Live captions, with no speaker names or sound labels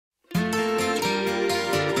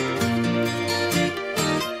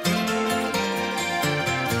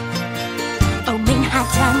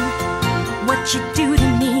what you do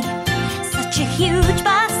to me. Such a huge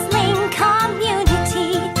bustling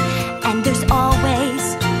community, and there's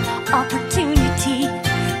always opportunity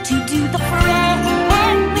to do the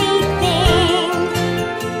friendly thing.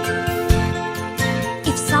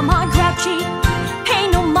 If some are grouchy, pay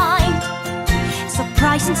no mind.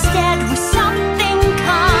 Surprise instead with something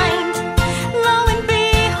kind. Lo and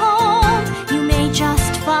behold, you may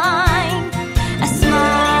just find a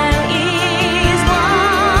smile is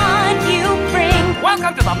what you bring.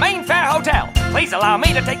 Welcome to the Mainfair Hotel. Please allow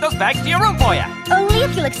me to take those bags to your room for you. Only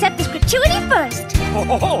if you'll accept this gratuity first.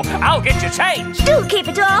 Oh, I'll get you changed. Do keep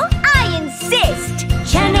it all. I insist.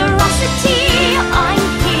 Generosity, I'm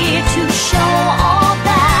here to show all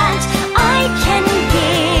that I can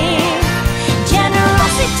give.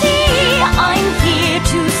 Generosity, I'm here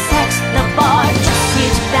to set the bar. Just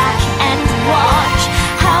sit back and watch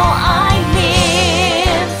how I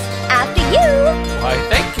live. After you. Why,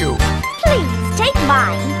 thank you. Please take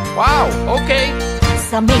mine. Wow, okay.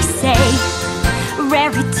 Some may say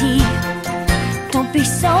rarity. Don't be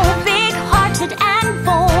so big-hearted and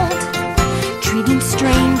bold, treating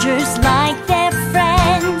strangers like they're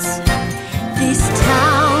friends.